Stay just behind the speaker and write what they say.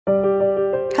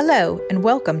Hello, and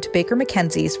welcome to Baker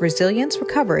McKenzie's Resilience,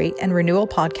 Recovery, and Renewal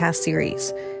podcast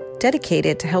series,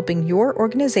 dedicated to helping your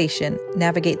organization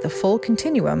navigate the full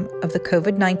continuum of the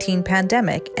COVID-19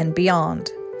 pandemic and beyond.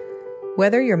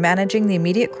 Whether you're managing the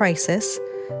immediate crisis,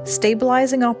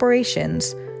 stabilizing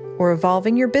operations, or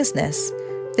evolving your business,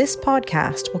 this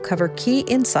podcast will cover key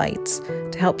insights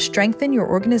to help strengthen your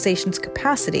organization's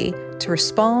capacity to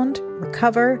respond,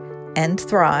 recover, and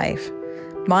thrive.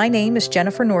 My name is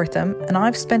Jennifer Northam, and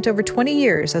I've spent over 20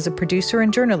 years as a producer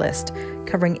and journalist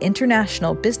covering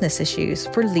international business issues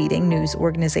for leading news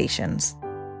organizations.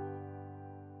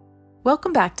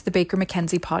 Welcome back to the Baker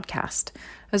McKenzie podcast.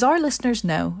 As our listeners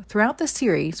know, throughout this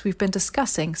series, we've been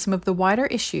discussing some of the wider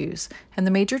issues and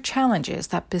the major challenges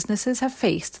that businesses have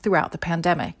faced throughout the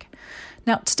pandemic.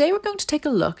 Now, today we're going to take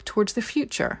a look towards the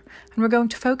future, and we're going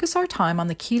to focus our time on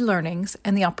the key learnings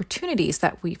and the opportunities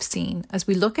that we've seen as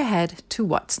we look ahead to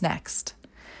what's next.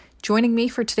 Joining me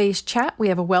for today's chat, we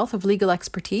have a wealth of legal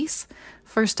expertise.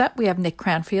 First up, we have Nick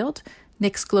Cranfield.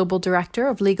 Nick's Global Director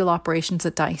of Legal Operations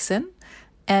at Dyson.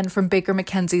 And from Baker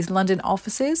McKenzie's London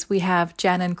offices, we have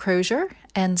Janan Crozier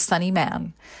and Sunny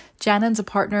Mann. Janan's a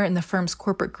partner in the firm's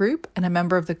corporate group and a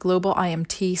member of the Global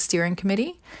IMT Steering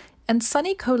Committee. And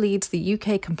Sunny co-leads the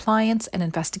UK Compliance and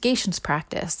Investigations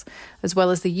practice, as well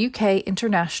as the UK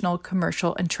International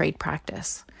Commercial and Trade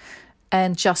practice.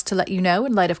 And just to let you know,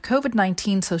 in light of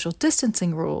COVID-19 social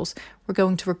distancing rules, we're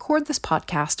going to record this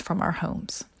podcast from our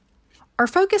homes. Our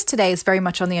focus today is very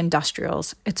much on the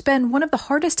industrials. It's been one of the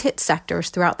hardest hit sectors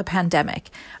throughout the pandemic,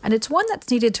 and it's one that's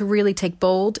needed to really take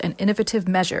bold and innovative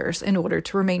measures in order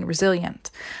to remain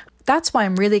resilient. That's why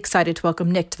I'm really excited to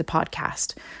welcome Nick to the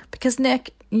podcast. Because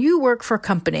Nick, you work for a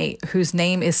company whose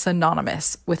name is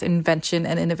synonymous with invention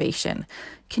and innovation.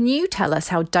 Can you tell us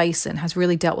how Dyson has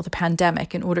really dealt with the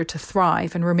pandemic in order to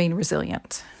thrive and remain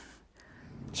resilient?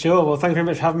 Sure. Well, thank you very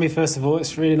much for having me, first of all.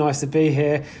 It's really nice to be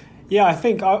here. Yeah, I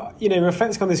think,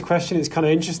 reflecting on this question, it's kind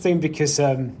of interesting because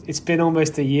it's been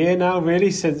almost a year now,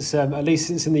 really, since, at least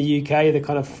since in the UK, the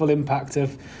kind of full impact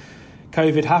of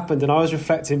COVID happened. And I was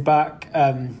reflecting back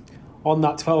on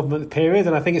that 12-month period.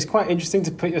 And I think it's quite interesting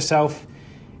to put yourself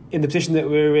in the position that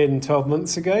we were in 12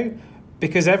 months ago,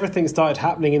 because everything started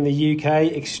happening in the UK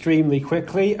extremely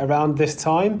quickly around this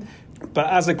time. But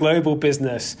as a global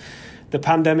business, the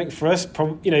pandemic for us,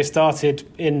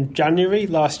 started in January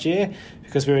last year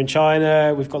because we were in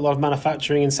China. We've got a lot of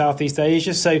manufacturing in Southeast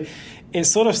Asia. So it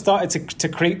sort of started to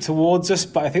creep towards us.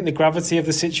 But I think the gravity of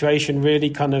the situation really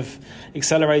kind of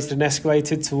accelerated and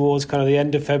escalated towards kind of the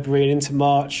end of February and into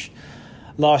March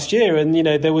last year. And,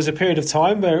 there was a period of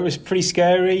time where it was pretty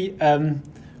scary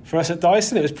for us at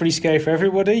Dyson. It was pretty scary for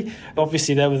everybody.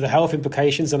 Obviously, there were the health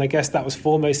implications, and I guess that was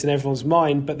foremost in everyone's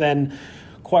mind. But then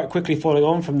quite quickly following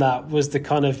on from that was the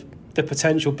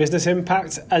potential business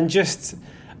impact and just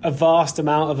a vast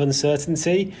amount of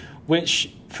uncertainty,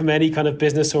 which from any kind of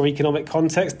business or economic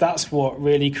context, that's what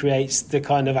really creates the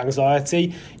kind of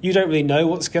anxiety. You don't really know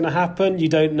what's going to happen. You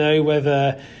don't know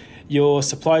whether your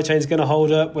supply chain is going to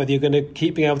hold up, whether you're going to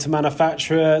keep being able to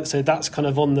manufacture. So that's kind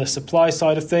of on the supply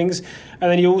side of things.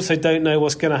 And then you also don't know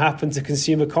what's going to happen to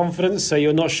consumer confidence. So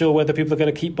you're not sure whether people are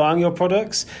going to keep buying your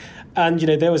products. And,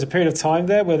 there was a period of time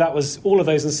there where all of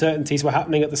those uncertainties were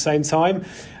happening at the same time.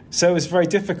 So it was very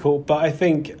difficult. But I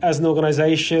think as an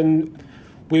organisation,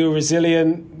 we were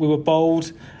resilient, we were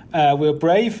bold, we were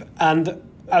brave. And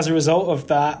as a result of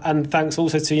that, and thanks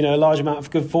also to, a large amount of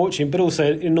good fortune, but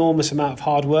also an enormous amount of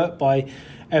hard work by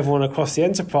everyone across the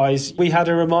enterprise, we had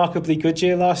a remarkably good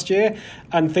year last year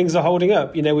and things are holding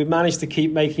up. We managed to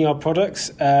keep making our products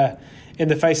in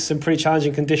the face of some pretty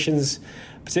challenging conditions,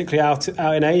 particularly out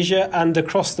in Asia and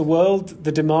across the world.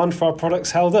 The demand for our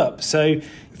products held up. So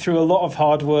through a lot of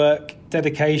hard work,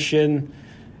 dedication,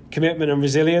 commitment and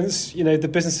resilience, the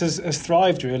business has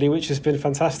thrived really, which has been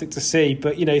fantastic to see.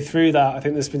 But, through that, I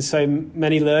think there's been so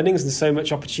many learnings and so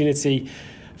much opportunity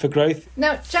for growth.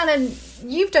 Now, Janan,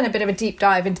 you've done a bit of a deep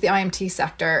dive into the IMT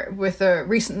sector with a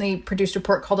recently produced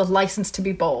report called A License to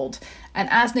be Bold. And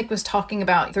as Nick was talking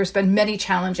about, there's been many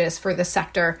challenges for the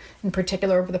sector, in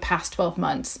particular over the past 12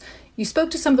 months. You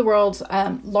spoke to some of the world's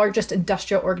largest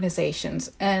industrial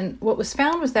organizations, and what was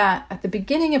found was that at the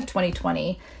beginning of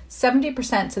 2020,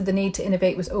 70% said the need to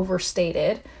innovate was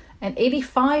overstated, and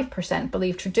 85%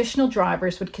 believed traditional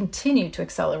drivers would continue to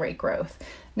accelerate growth.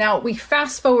 Now, we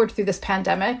fast forward through this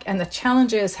pandemic, and the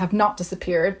challenges have not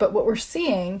disappeared, but what we're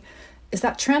seeing is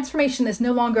that transformation is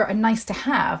no longer a nice to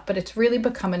have, but it's really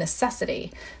become a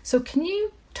necessity. So can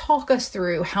you talk us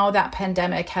through how that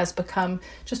pandemic has become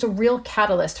just a real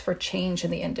catalyst for change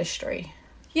in the industry?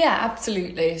 Yeah,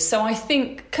 absolutely. So I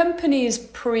think companies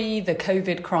pre the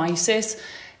COVID crisis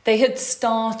They had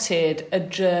started a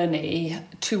journey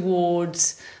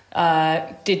towards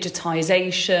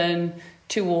digitisation,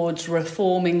 towards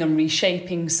reforming and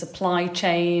reshaping supply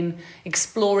chain,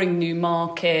 exploring new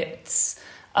markets,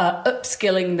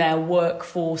 upskilling their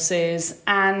workforces.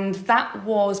 And that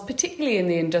was, particularly in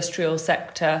the industrial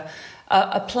sector,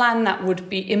 a plan that would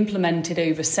be implemented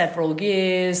over several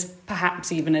years,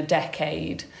 perhaps even a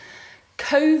decade.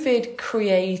 COVID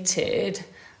created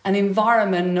an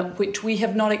environment which we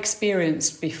have not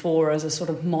experienced before as a sort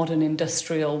of modern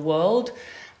industrial world.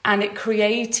 And it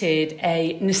created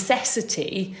a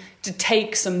necessity to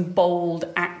take some bold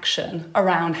action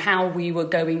around how we were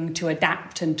going to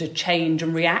adapt and to change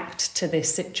and react to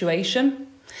this situation.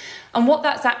 And what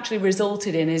that's actually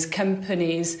resulted in is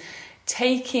companies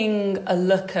taking a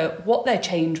look at what their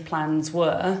change plans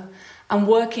were and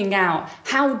working out,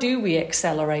 how do we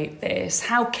accelerate this?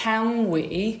 How can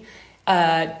we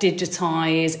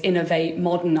digitise, innovate,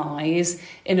 modernise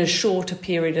in as short a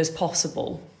period as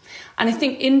possible? And I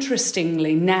think,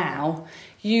 interestingly, now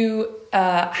you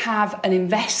have an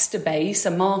investor base,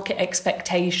 a market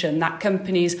expectation that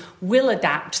companies will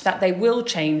adapt, that they will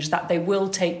change, that they will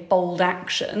take bold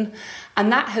action.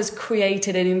 And that has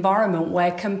created an environment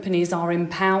where companies are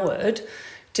empowered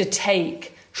to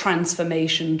take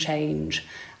transformation change.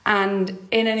 And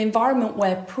in an environment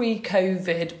where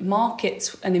pre-COVID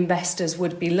markets and investors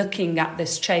would be looking at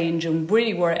this change and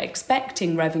really were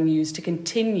expecting revenues to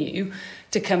continue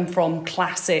to come from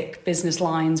classic business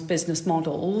lines, business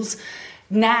models,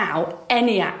 now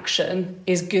any action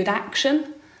is good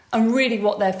action. And really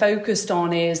what they're focused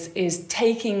on is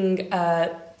taking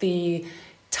the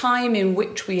time in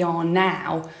which we are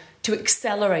now to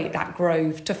accelerate that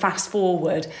growth, to fast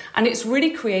forward. And it's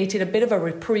really created a bit of a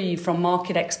reprieve from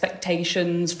market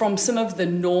expectations, from some of the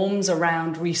norms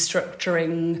around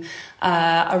restructuring,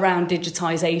 around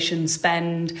digitisation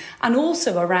spend, and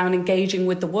also around engaging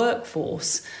with the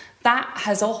workforce. That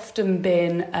has often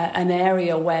been an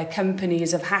area where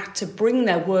companies have had to bring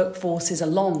their workforces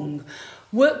along.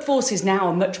 Workforces now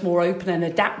are much more open and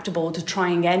adaptable to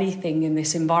trying anything in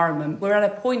this environment. We're at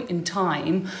a point in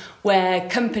time where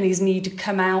companies need to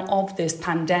come out of this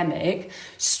pandemic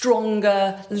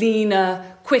stronger,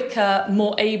 leaner, quicker,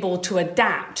 more able to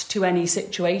adapt to any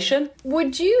situation.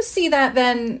 Would you see that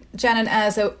then, Janet,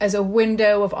 as a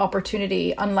window of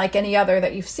opportunity unlike any other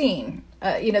that you've seen?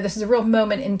 This is a real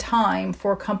moment in time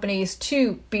for companies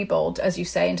to be bold, as you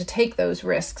say, and to take those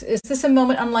risks. Is this a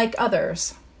moment unlike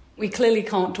others? We clearly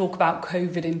can't talk about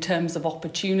COVID in terms of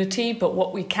opportunity, but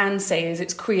what we can say is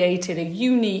it's created a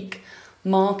unique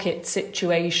market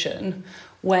situation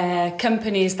where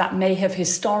companies that may have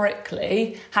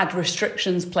historically had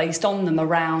restrictions placed on them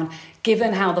around,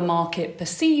 given how the market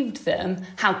perceived them,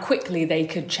 how quickly they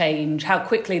could change, how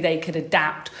quickly they could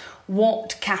adapt,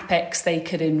 what capex they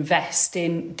could invest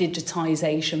in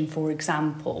digitisation, for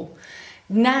example.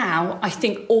 Now, I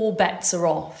think all bets are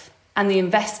off. And the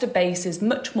investor base is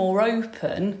much more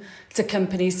open to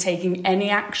companies taking any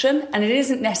action. And it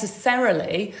isn't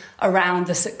necessarily around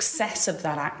the success of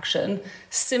that action,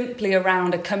 simply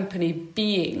around a company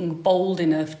being bold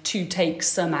enough to take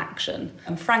some action.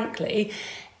 And frankly,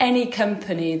 any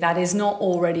company that is not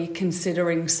already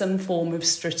considering some form of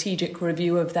strategic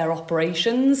review of their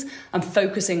operations and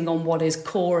focusing on what is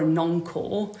core and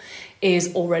non-core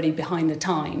is already behind the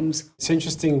times. It's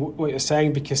interesting what you're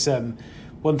saying, because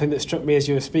one thing that struck me as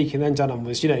you were speaking then, Janan,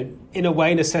 was, in a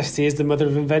way, necessity is the mother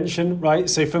of invention, right?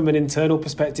 So from an internal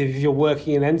perspective, if you're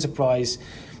working in an enterprise,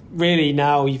 really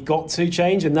now you've got to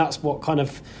change, and that's what kind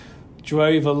of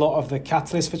drove a lot of the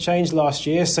catalyst for change last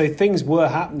year. So things were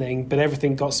happening, but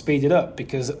everything got speeded up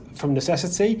because from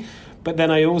necessity. But then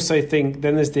I also think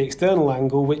then there's the external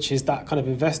angle, which is that kind of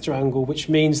investor angle, which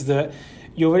means that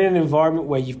you're in an environment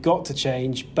where you've got to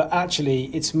change, but actually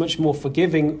it's much more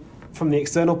forgiving from the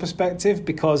external perspective,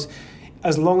 because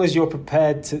as long as you're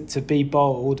prepared to be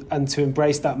bold and to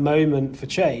embrace that moment for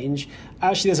change,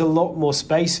 actually there's a lot more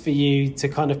space for you to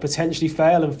kind of potentially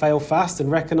fail and fail fast and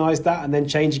recognise that and then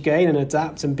change again and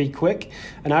adapt and be quick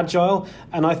and agile.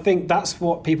 And I think that's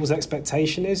what people's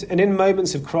expectation is. And in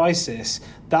moments of crisis,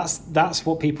 that's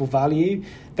what people value.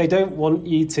 They don't want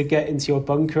you to get into your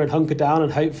bunker and hunker down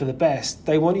and hope for the best.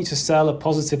 They want you to sell a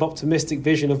positive, optimistic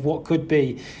vision of what could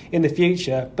be in the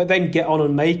future, but then get on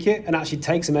and make it and actually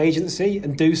take some agency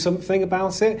and do something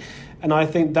about it. And I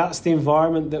think that's the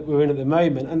environment that we're in at the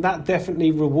moment. And that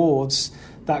definitely rewards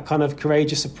that kind of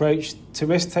courageous approach to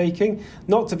risk-taking.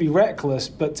 Not to be reckless,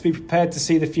 but to be prepared to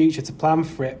see the future, to plan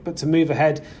for it, but to move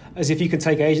ahead as if you can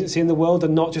take agency in the world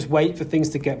and not just wait for things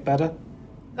to get better.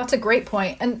 That's a great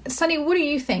point. And Sunny, what do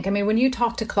you think? I mean, when you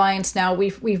talk to clients now,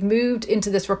 we've moved into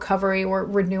this recovery or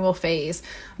renewal phase.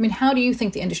 I mean, how do you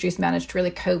think the industry's managed to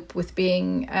really cope with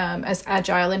being as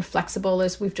agile and flexible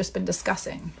as we've just been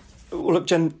discussing? Well, look,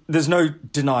 Jen, there's no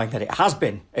denying that it has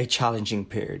been a challenging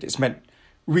period. It's meant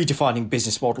redefining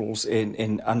business models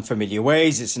in unfamiliar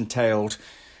ways. It's entailed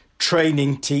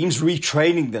training teams,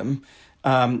 retraining them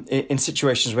in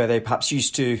situations where they perhaps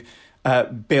used to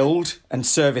build and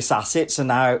service assets, and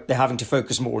now they're having to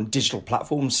focus more on digital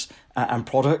platforms and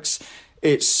products.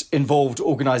 It's involved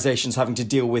organisations having to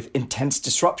deal with intense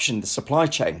disruption in the supply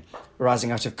chain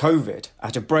arising out of COVID,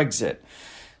 out of Brexit.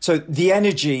 So the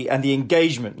energy and the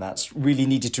engagement that's really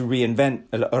needed to reinvent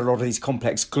a lot of these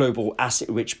complex global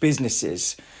asset-rich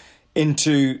businesses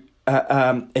into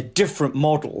a different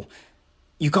model.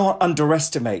 You can't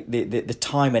underestimate the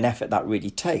time and effort that really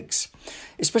takes,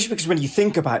 especially because when you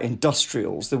think about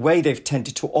industrials, the way they've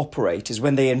tended to operate is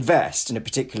when they invest in a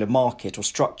particular market or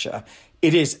structure,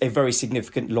 it is a very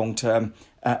significant long-term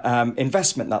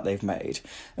investment that they've made.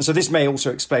 And so this may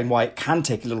also explain why it can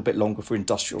take a little bit longer for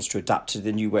industrials to adapt to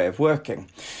the new way of working.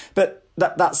 But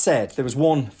that said, there was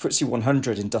one FTSE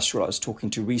 100 industrial I was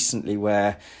talking to recently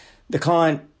where the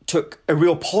client took a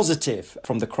real positive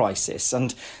from the crisis.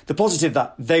 And the positive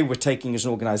that they were taking as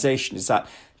an organisation is that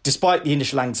despite the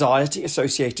initial anxiety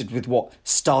associated with what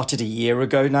started a year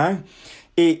ago now,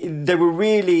 they were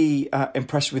really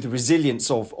impressed with the resilience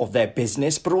of their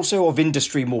business, but also of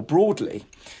industry more broadly.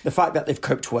 The fact that they've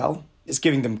coped well is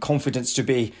giving them confidence to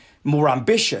be more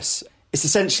ambitious.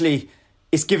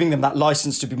 It's giving them that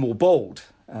licence to be more bold.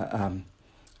 I'm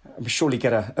surely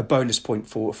get a bonus point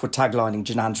for taglining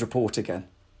Janan's report again.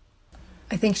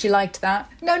 I think she liked that.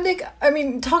 Now, Nick, I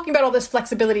mean, talking about all this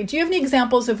flexibility, do you have any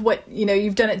examples of what,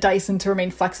 you've done at Dyson to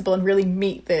remain flexible and really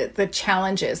meet the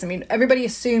challenges? I mean, everybody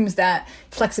assumes that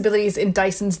flexibility is in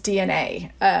Dyson's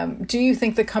DNA. Do you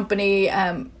think the company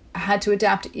had to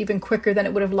adapt even quicker than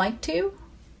it would have liked to?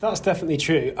 That's definitely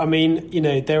true. I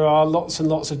mean, there are lots and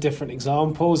lots of different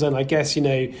examples, and I guess,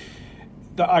 that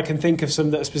I can think of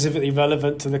some that are specifically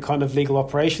relevant to the kind of legal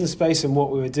operations space and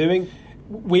what we were doing.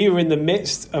 We were in the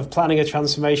midst of planning a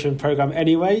transformation program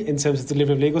anyway in terms of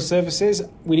delivery of legal services.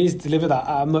 We needed to deliver that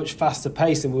at a much faster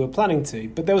pace than we were planning to.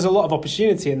 But there was a lot of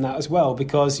opportunity in that as well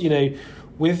because,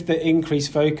 with the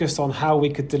increased focus on how we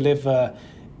could deliver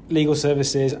legal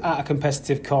services at a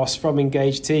competitive cost from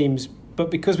engaged teams,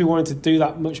 but because we wanted to do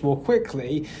that much more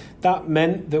quickly, that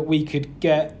meant that we could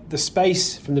get the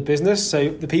space from the business. So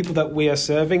the people that we are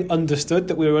serving understood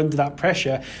that we were under that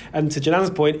pressure. And to Janan's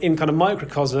point, in kind of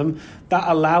microcosm, that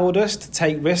allowed us to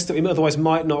take risks that we otherwise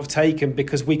might not have taken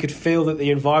because we could feel that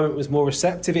the environment was more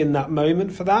receptive in that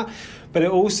moment for that. But it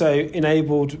also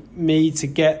enabled me to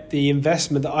get the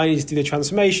investment that I needed to do the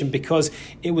transformation because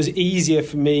it was easier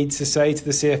for me to say to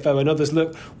the CFO and others,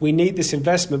 look, we need this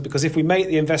investment because if we make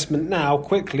the investment now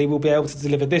quickly, we'll be able to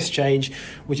deliver this change,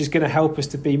 which is going to help us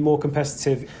to be more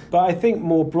competitive. But I think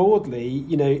more broadly,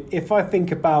 if I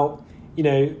think about,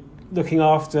 looking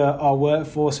after our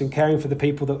workforce and caring for the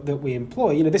people that we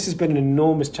employ, this has been an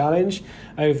enormous challenge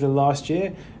over the last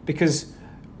year because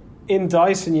in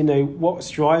Dyson, what's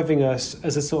driving us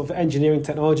as a sort of engineering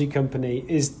technology company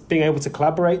is being able to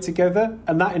collaborate together,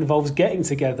 and that involves getting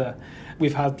together.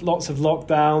 We've had lots of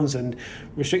lockdowns and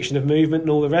restriction of movement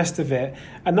and all the rest of it,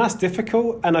 and that's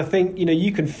difficult. And I think,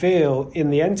 you can feel in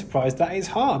the enterprise that it's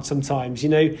hard sometimes.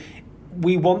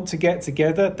 We want to get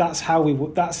together. That's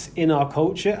that's in our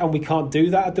culture, and we can't do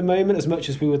that at the moment as much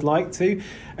as we would like to.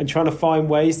 And trying to find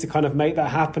ways to kind of make that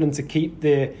happen and to keep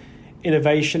the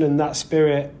innovation and that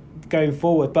spirit going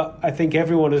forward. But I think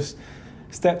everyone has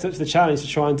stepped up to the challenge to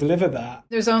try and deliver that.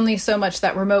 There's only so much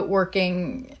that remote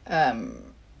working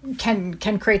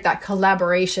can create that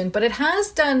collaboration, but it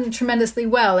has done tremendously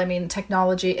well. I mean,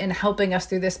 technology in helping us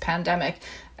through this pandemic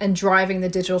and driving the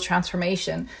digital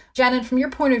transformation. Janet, from your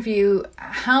point of view,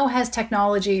 how has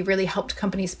technology really helped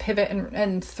companies pivot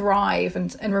and thrive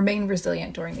and remain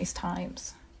resilient during these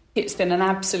times? It's been an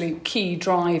absolute key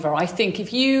driver. I think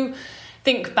if you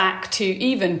think back to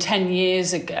even 10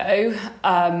 years ago,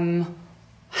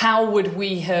 how would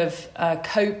we have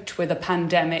coped with a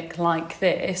pandemic like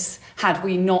this had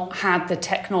we not had the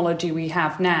technology we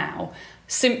have now?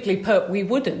 Simply put, we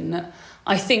wouldn't.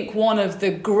 I think one of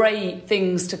the great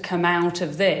things to come out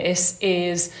of this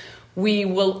is we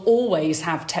will always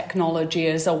have technology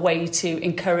as a way to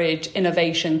encourage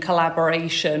innovation,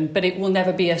 collaboration, but it will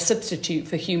never be a substitute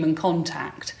for human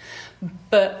contact.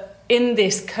 But in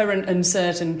this current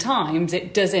uncertain times,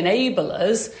 it does enable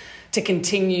us to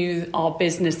continue our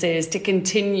businesses, to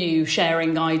continue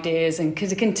sharing ideas, and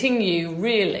to continue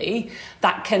really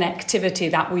that connectivity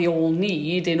that we all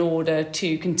need in order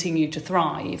to continue to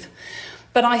thrive.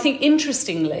 But I think,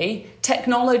 interestingly,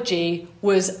 technology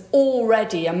was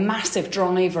already a massive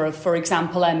driver of, for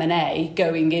example, M&A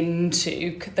going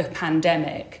into the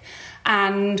pandemic.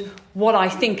 And what I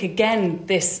think, again,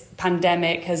 this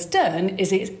pandemic has done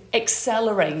is it's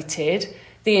accelerated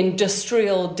the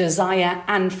industrial desire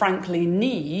and, frankly,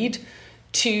 need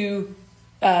to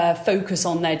focus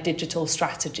on their digital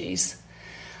strategies.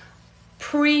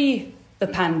 Pre the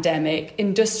pandemic,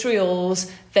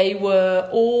 industrials, they were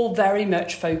all very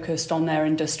much focused on their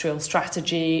industrial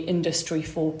strategy, Industry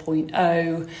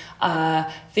 4.0,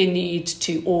 the need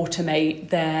to automate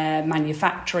their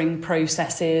manufacturing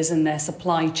processes and their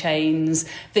supply chains,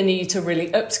 the need to really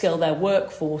upskill their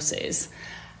workforces.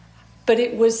 But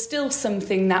it was still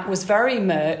something that was very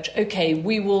much, okay,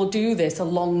 we will do this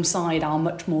alongside our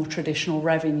much more traditional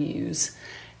revenues.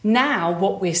 Now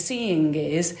what we're seeing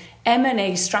is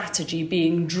M&A strategy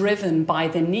being driven by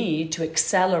the need to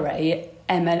accelerate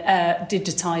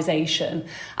digitization,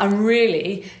 and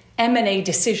really M&A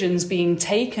decisions being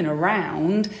taken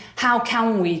around how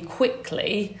can we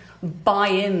quickly buy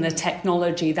in the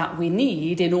technology that we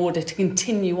need in order to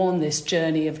continue on this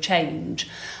journey of change.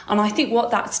 And I think what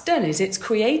that's done is it's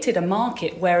created a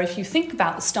market where, if you think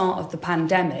about the start of the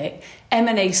pandemic,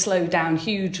 M&A slowed down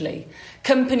hugely.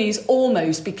 Companies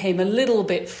almost became a little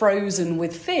bit frozen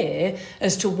with fear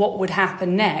as to what would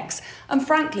happen next, and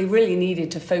frankly really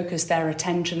needed to focus their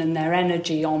attention and their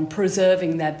energy on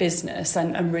preserving their business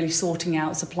and really sorting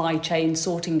out supply chain,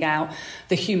 sorting out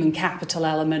the human capital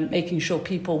element, making sure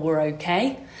people were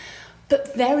okay.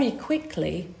 But very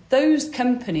quickly, those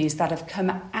companies that have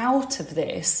come out of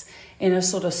this in a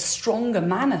sort of stronger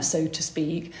manner, so to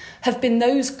speak, have been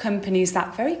those companies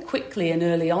that very quickly and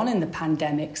early on in the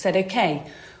pandemic said, okay,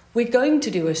 we're going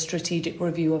to do a strategic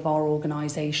review of our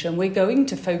organisation. We're going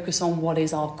to focus on what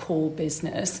is our core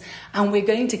business, and we're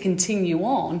going to continue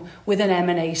on with an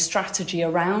M&A strategy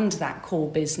around that core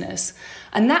business.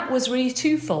 And that was really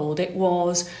twofold. It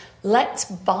was, let's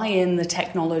buy in the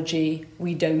technology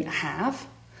we don't have.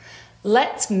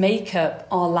 Let's make up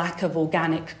our lack of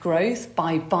organic growth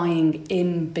by buying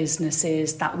in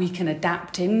businesses that we can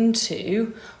adapt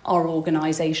into our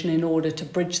organisation in order to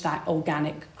bridge that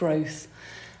organic growth.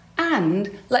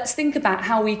 And let's think about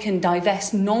how we can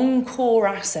divest non-core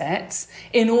assets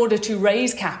in order to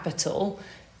raise capital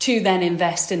to then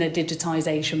invest in a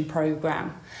digitisation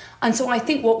programme. And so I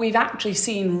think what we've actually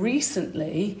seen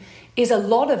recently is a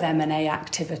lot of M&A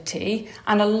activity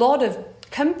and a lot of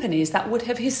companies that would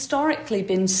have historically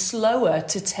been slower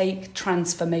to take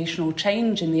transformational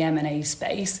change in the M&A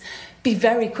space be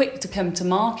very quick to come to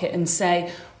market and say,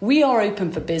 we are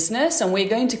open for business and we're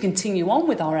going to continue on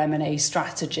with our M&A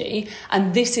strategy,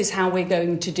 and this is how we're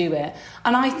going to do it.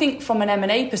 And I think from an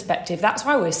M&A perspective, that's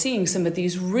why we're seeing some of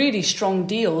these really strong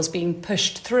deals being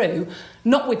pushed through,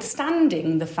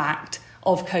 notwithstanding the fact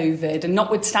of COVID, and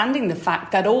notwithstanding the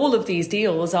fact that all of these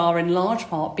deals are in large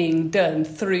part being done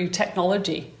through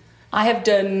technology. I have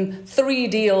done 3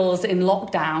 deals in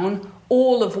lockdown,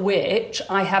 all of which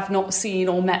I have not seen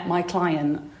or met my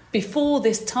client. Before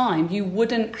this time, you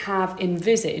wouldn't have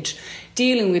envisaged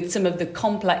dealing with some of the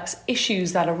complex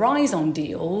issues that arise on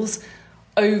deals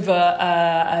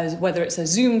over whether it's a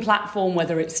Zoom platform,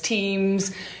 whether it's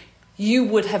Teams, you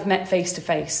would have met face to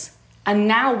face. And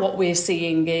now what we're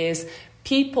seeing is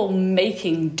people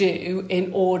making do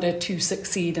in order to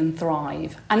succeed and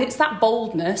thrive. And it's that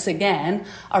boldness, again,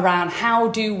 around how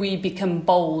do we become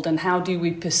bold and how do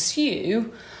we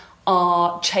pursue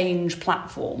our change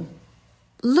platform.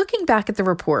 Looking back at the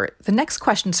report, the next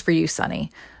question's for you, Sunny.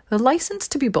 The License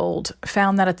to be Bold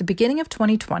found that at the beginning of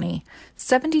 2020,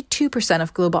 72%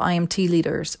 of global IMT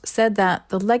leaders said that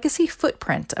the legacy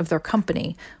footprint of their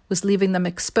company was leaving them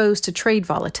exposed to trade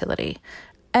volatility.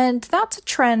 And that's a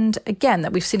trend, again,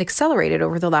 that we've seen accelerated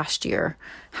over the last year.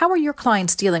 How are your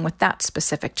clients dealing with that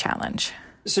specific challenge?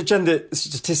 So, Jen, the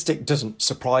statistic doesn't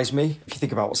surprise me. If you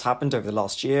think about what's happened over the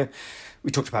last year,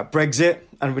 we talked about Brexit,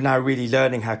 and we're now really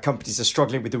learning how companies are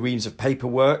struggling with the reams of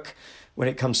paperwork when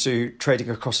it comes to trading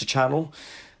across the channel.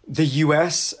 The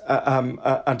US,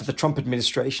 under the Trump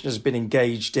administration, has been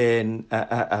engaged in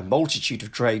a multitude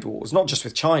of trade wars, not just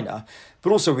with China,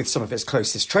 but also with some of its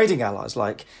closest trading allies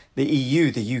like the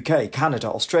EU, the UK, Canada,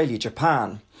 Australia,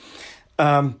 Japan.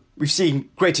 We've seen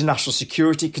greater national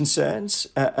security concerns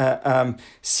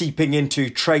seeping into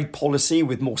trade policy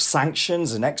with more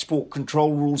sanctions and export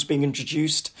control rules being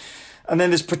introduced. And then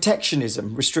there's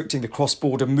protectionism, restricting the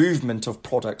cross-border movement of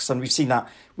products. And we've seen that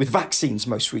with vaccines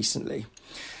most recently.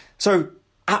 So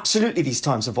absolutely, these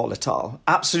times are volatile.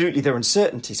 Absolutely, there are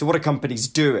uncertainty. So what are companies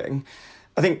doing?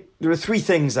 I think there are three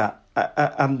things that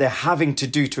they're having to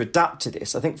do to adapt to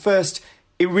this. I think first,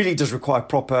 it really does require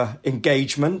proper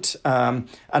engagement and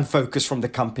focus from the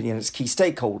company and its key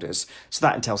stakeholders. So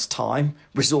that entails time,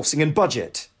 resourcing and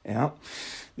budget. Yeah.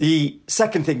 The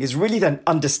second thing is really then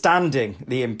understanding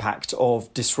the impact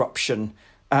of disruption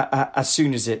as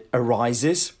soon as it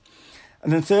arises.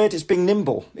 And then third, it's being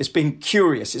nimble, it's being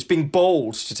curious, it's being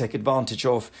bold to take advantage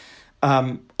of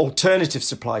alternative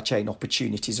supply chain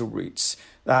opportunities or routes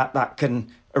that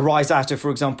can arise out of, for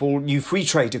example, new free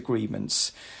trade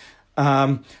agreements.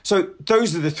 So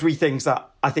those are the three things that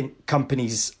I think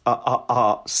companies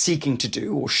are seeking to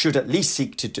do, or should at least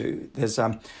seek to do. There's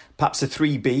perhaps a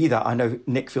 3B that I know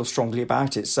Nick feels strongly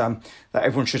about. It's that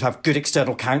everyone should have good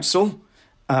external counsel.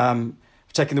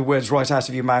 Taking the words right out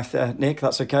of your mouth there, Nick,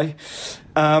 that's okay.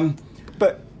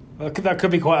 But that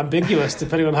could be quite ambiguous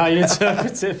depending on how you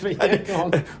interpret it. But yeah, go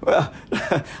on. Well,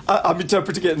 I'm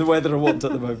interpreting it in the way that I want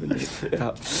at the moment.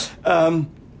 Yeah.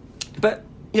 But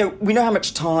we know how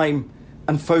much time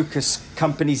and focus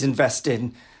companies invest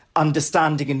in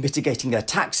understanding and mitigating their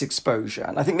tax exposure,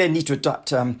 and I think they need to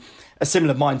adopt a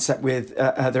similar mindset with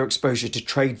their exposure to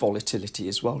trade volatility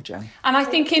as well, Jen. And I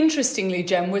think, interestingly,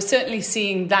 Jen, we're certainly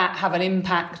seeing that have an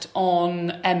impact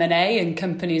on M&A and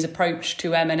companies' approach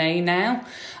to M&A now.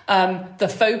 The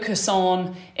focus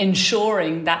on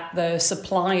ensuring that the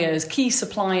suppliers, key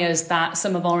suppliers that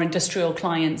some of our industrial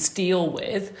clients deal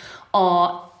with,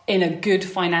 are in a good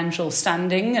financial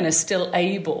standing and are still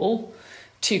able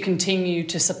to continue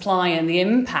to supply, and the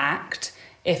impact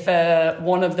if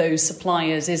one of those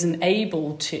suppliers isn't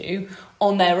able to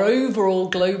on their overall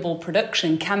global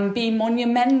production can be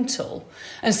monumental.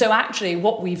 And so actually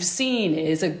what we've seen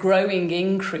is a growing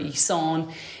increase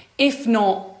on, if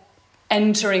not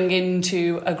entering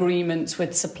into agreements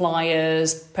with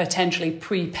suppliers, potentially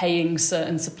prepaying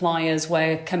certain suppliers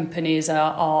where companies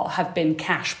have been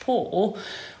cash poor,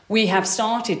 we have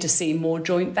started to see more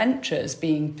joint ventures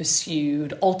being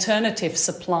pursued, alternative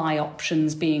supply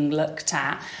options being looked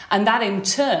at. And that in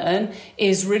turn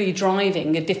is really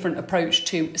driving a different approach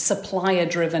to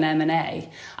supplier-driven M&A.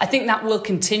 I think that will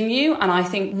continue. And I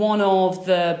think one of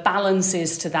the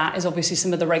balances to that is obviously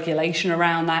some of the regulation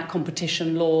around that,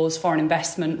 competition laws, foreign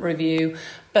investment review.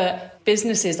 But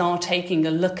businesses are taking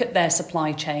a look at their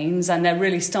supply chains and they're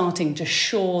really starting to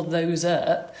shore those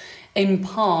up, in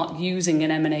part using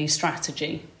an M&A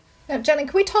strategy. Now, Jenny,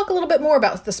 can we talk a little bit more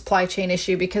about the supply chain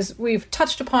issue? Because we've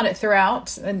touched upon it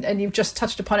throughout, and you've just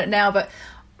touched upon it now, but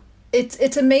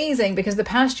it's amazing because the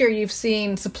past year you've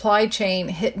seen supply chain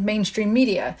hit mainstream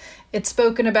media. It's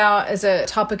spoken about as a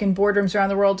topic in boardrooms around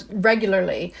the world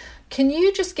regularly. Can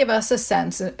you just give us a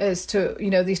sense as to,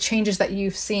 these changes that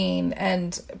you've seen,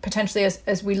 and potentially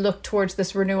as we look towards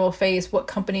this renewal phase, what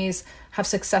companies have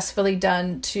successfully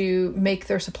done to make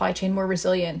their supply chain more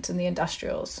resilient in the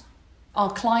industrials?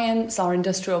 Our clients, our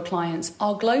industrial clients,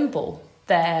 are global.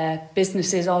 Their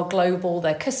businesses are global,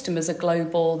 their customers are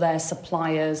global, their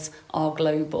suppliers are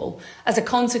global. As a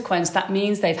consequence, that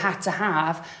means they've had to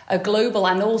have a global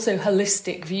and also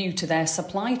holistic view to their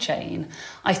supply chain.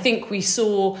 I think we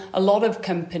saw a lot of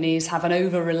companies have an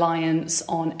over-reliance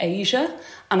on Asia,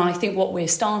 and I think what we're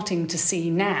starting to see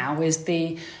now is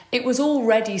it was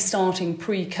already starting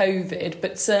pre-COVID,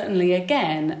 but certainly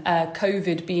again,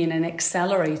 COVID being an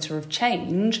accelerator of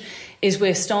change, is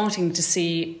we're starting to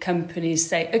see companies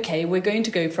say, okay, we're going to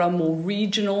go for a more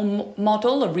regional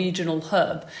model, a regional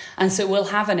hub. And so we'll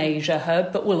have an Asia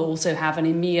hub, but we'll also have an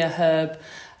EMEA hub,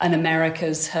 an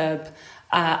Americas hub.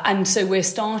 And so we're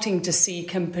starting to see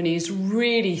companies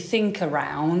really think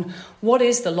around what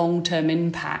is the long-term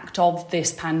impact of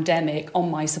this pandemic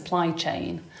on my supply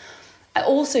chain. I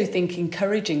also think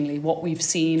encouragingly what we've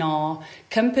seen are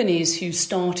companies who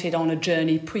started on a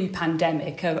journey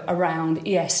pre-pandemic around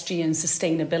ESG and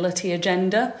sustainability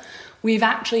agenda. We've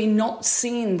actually not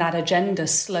seen that agenda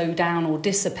slow down or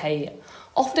dissipate.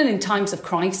 Often in times of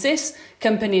crisis,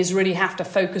 companies really have to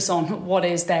focus on what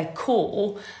is their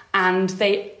core, and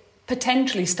they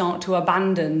potentially start to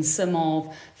abandon some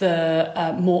of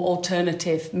the more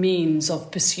alternative means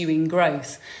of pursuing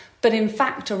growth. But in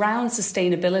fact, around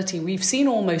sustainability, we've seen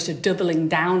almost a doubling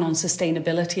down on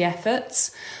sustainability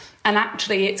efforts. And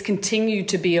actually, it's continued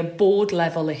to be a board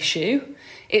level issue.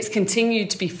 It's continued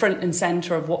to be front and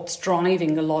centre of what's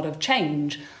driving a lot of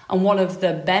change. And one of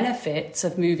the benefits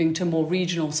of moving to more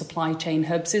regional supply chain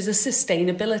hubs is a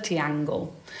sustainability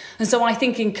angle. And so I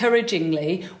think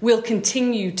encouragingly, we'll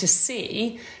continue to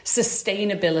see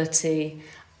sustainability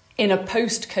in a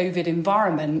post-COVID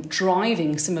environment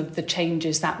driving some of the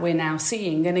changes that we're now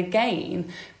seeing. And again,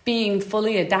 being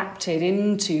fully adapted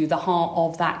into the heart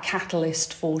of that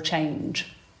catalyst for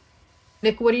change.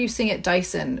 Nick, what are you seeing at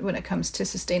Dyson when it comes to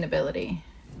sustainability?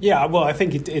 Yeah, well, I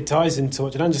think it ties into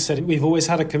what Janan just said. We've always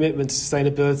had a commitment to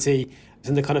sustainability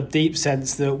in the kind of deep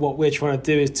sense that what we're trying to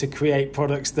do is to create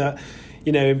products that,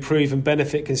 you know, improve and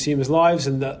benefit consumers' lives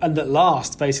and that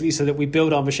last, basically, so that we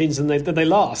build our machines and they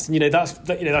last. And,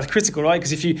 that's critical, right?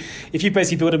 Because if you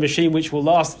basically build a machine which will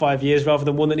last 5 years rather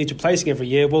than one that needs replacing every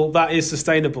year, well, that is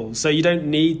sustainable. So you don't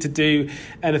need to do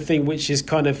anything which is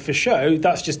kind of for show.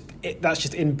 That's just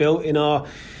inbuilt in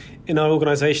our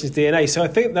organisation's DNA. So I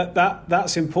think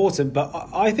that's important. But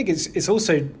I think it's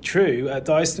also true at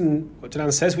Dyson, what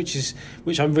Janan says,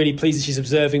 which I'm really pleased that she's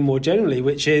observing more generally,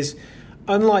 which is,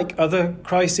 unlike other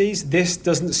crises, this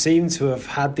doesn't seem to have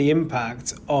had the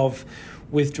impact of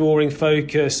withdrawing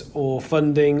focus or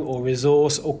funding or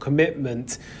resource or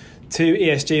commitment to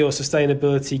ESG or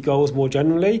sustainability goals more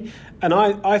generally. And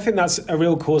I think that's a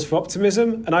real cause for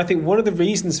optimism. And I think one of the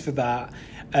reasons for that,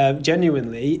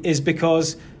 genuinely, is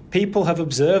because people have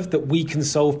observed that we can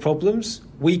solve problems.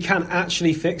 We can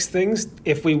actually fix things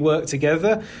if we work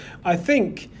together. I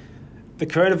think the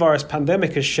coronavirus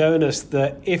pandemic has shown us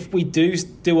that if we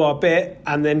do our bit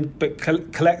and then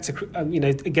collect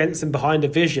against and behind a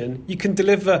vision, you can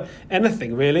deliver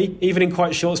anything, really, even in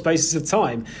quite short spaces of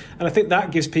time. And I think that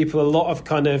gives people a lot of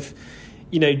kind of,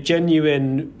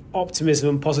 genuine optimism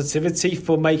and positivity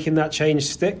for making that change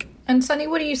stick. And Sunny,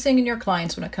 what are you seeing in your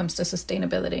clients when it comes to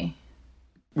sustainability?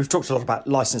 We've talked a lot about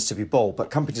license to be bold, but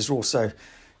companies are also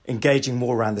engaging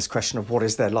more around this question of what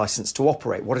is their license to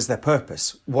operate? What is their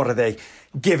purpose? What are they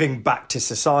giving back to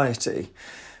society?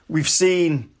 We've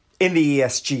seen in the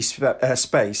ESG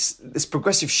space this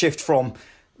progressive shift from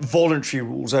voluntary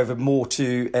rules over more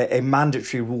to a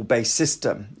mandatory rule-based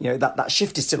system. That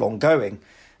shift is still ongoing,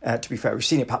 to be fair. We've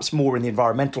seen it perhaps more in the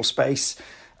environmental space,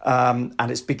 and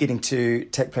it's beginning to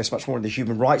take place much more in the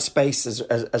human rights space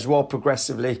as well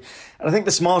progressively. And I think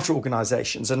the smarter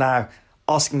organisations are now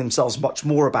asking themselves much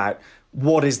more about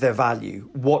what is their value,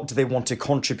 what do they want to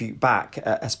contribute back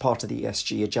as part of the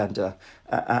ESG agenda,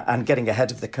 and getting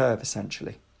ahead of the curve,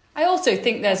 essentially. I also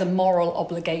think there's a moral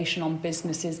obligation on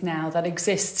businesses now that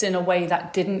exists in a way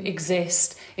that didn't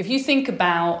exist. If you think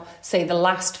about, say, the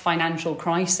last financial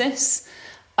crisis,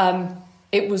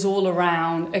 it was all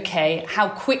around, okay, how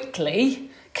quickly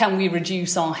can we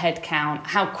reduce our headcount?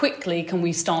 How quickly can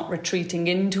we start retreating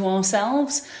into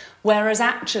ourselves? Whereas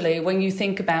actually, when you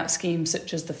think about schemes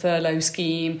such as the furlough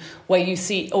scheme, where you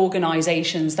see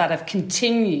organisations that have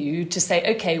continued to say,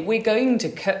 OK, we're going to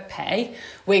cut pay,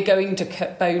 we're going to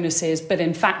cut bonuses, but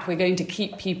in fact, we're going to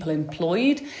keep people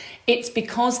employed, it's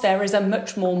because there is a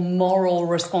much more moral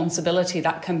responsibility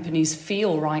that companies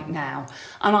feel right now.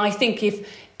 And I think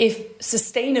if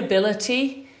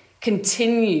sustainability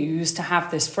continues to have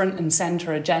this front and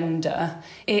centre agenda,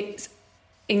 it's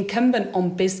incumbent on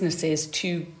businesses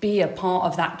to be a part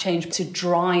of that change, to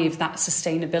drive that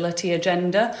sustainability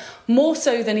agenda, more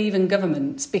so than even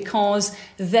governments, because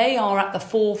they are at the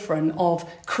forefront of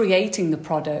creating the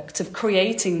product, of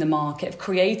creating the market, of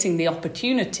creating the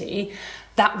opportunity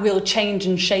that will change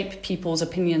and shape people's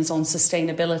opinions on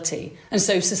sustainability. And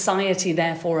so society,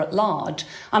 therefore, at large.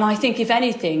 And I think, if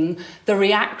anything, the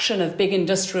reaction of big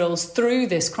industrials through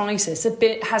this crisis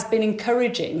has been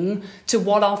encouraging to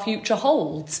what our future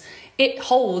holds. It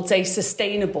holds a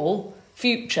sustainable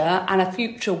future, and a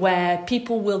future where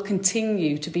people will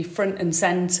continue to be front and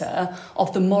centre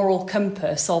of the moral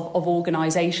compass of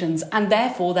organisations and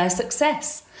therefore their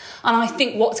success. And I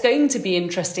think what's going to be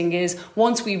interesting is,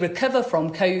 once we recover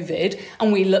from COVID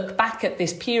and we look back at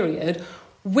this period,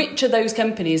 which are those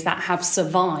companies that have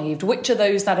survived? Which are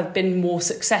those that have been more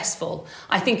successful?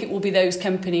 I think it will be those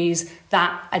companies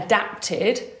that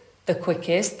adapted the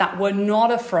quickest, that were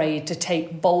not afraid to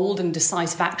take bold and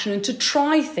decisive action and to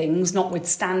try things,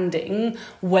 notwithstanding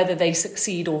whether they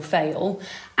succeed or fail,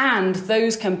 and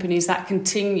those companies that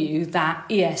continue that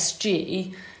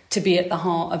ESG to be at the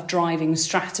heart of driving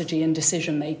strategy and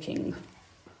decision making.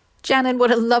 Janan,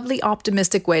 what a lovely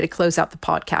optimistic way to close out the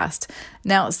podcast.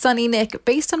 Now, Sunny, Nick,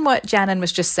 based on what Janan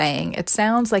was just saying, it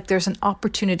sounds like there's an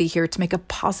opportunity here to make a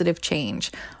positive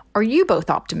change. Are you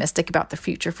both optimistic about the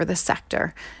future for this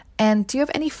sector? And do you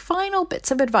have any final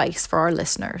bits of advice for our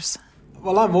listeners?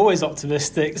 Well, I'm always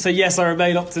optimistic. So yes, I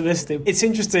remain optimistic. It's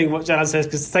interesting what Janan says,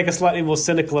 because to take a slightly more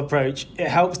cynical approach, it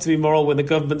helps to be moral when the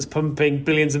government's pumping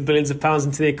billions and billions of pounds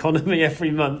into the economy every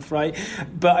month, right?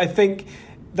 But I think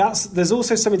there's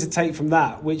also something to take from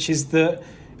that, which is that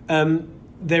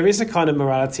there is a kind of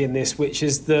morality in this, which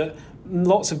is that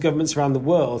lots of governments around the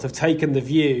world have taken the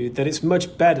view that it's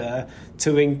much better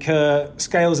to incur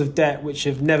scales of debt which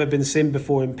have never been seen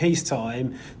before in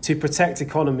peacetime to protect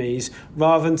economies,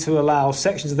 rather than to allow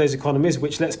sections of those economies,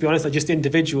 which, let's be honest, are just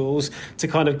individuals, to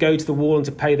kind of go to the wall and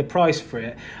to pay the price for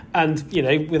it. And, you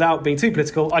know, without being too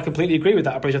political, I completely agree with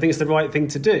that approach. I think it's the right thing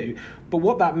to do. But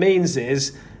what that means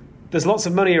is there's lots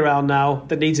of money around now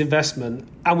that needs investment,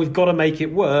 and we've got to make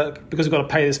it work because we've got to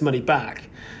pay this money back.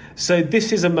 So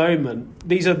this is a moment.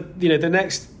 These are, the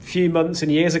next few months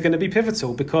and years are going to be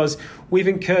pivotal, because we've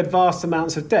incurred vast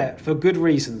amounts of debt for good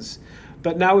reasons.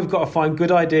 But now we've got to find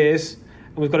good ideas,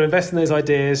 and we've got to invest in those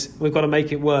ideas, and we've got to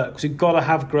make it work. So we've got to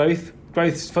have growth.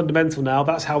 Growth is fundamental now.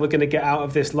 That's how we're going to get out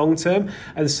of this long term.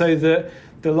 And so that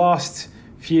the last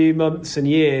few months and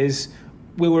years,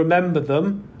 we'll remember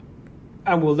them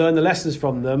and we'll learn the lessons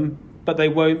from them, but they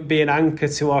won't be an anchor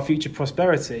to our future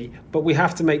prosperity. But we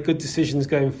have to make good decisions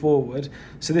going forward.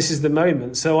 So this is the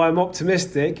moment. So I'm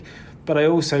optimistic, but I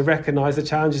also recognise the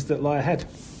challenges that lie ahead.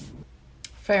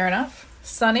 Fair enough.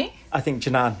 Sunny? I think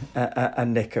Janan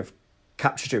and Nick have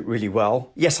captured it really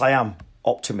well. Yes, I am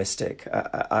optimistic.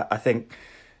 I think,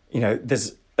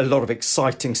 there's a lot of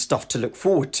exciting stuff to look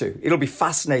forward to. It'll be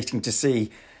fascinating to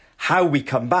see how we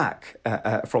come back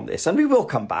from this. And we will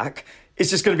come back. It's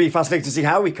just going to be fascinating to see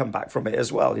how we come back from it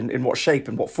as well, in what shape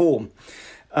and what form.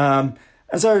 And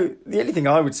so the only thing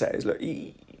I would say is, look,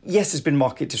 yes, there's been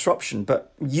market disruption,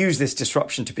 but use this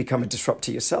disruption to become a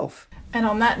disruptor yourself. And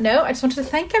on that note, I just wanted to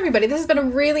thank everybody. This has been a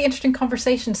really interesting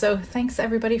conversation. So thanks,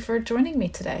 everybody, for joining me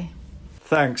today.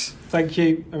 Thanks. Thank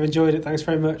you. I've enjoyed it. Thanks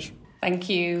very much. Thank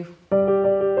you.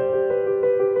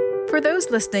 For those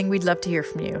listening, we'd love to hear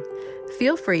from you.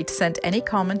 Feel free to send any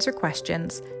comments or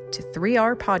questions to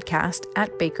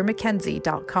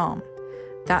 3rpodcast@bakermckenzie.com.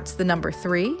 That's the number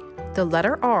 3, the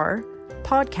letter R,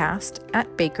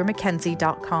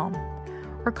 podcast@bakermckenzie.com.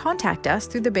 Or contact us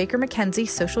through the Baker McKenzie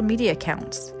social media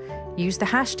accounts. Use the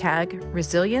hashtag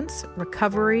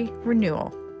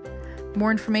 #ResilienceRecoveryRenewal.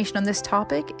 More information on this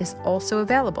topic is also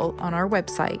available on our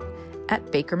website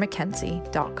at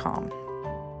bakermckenzie.com.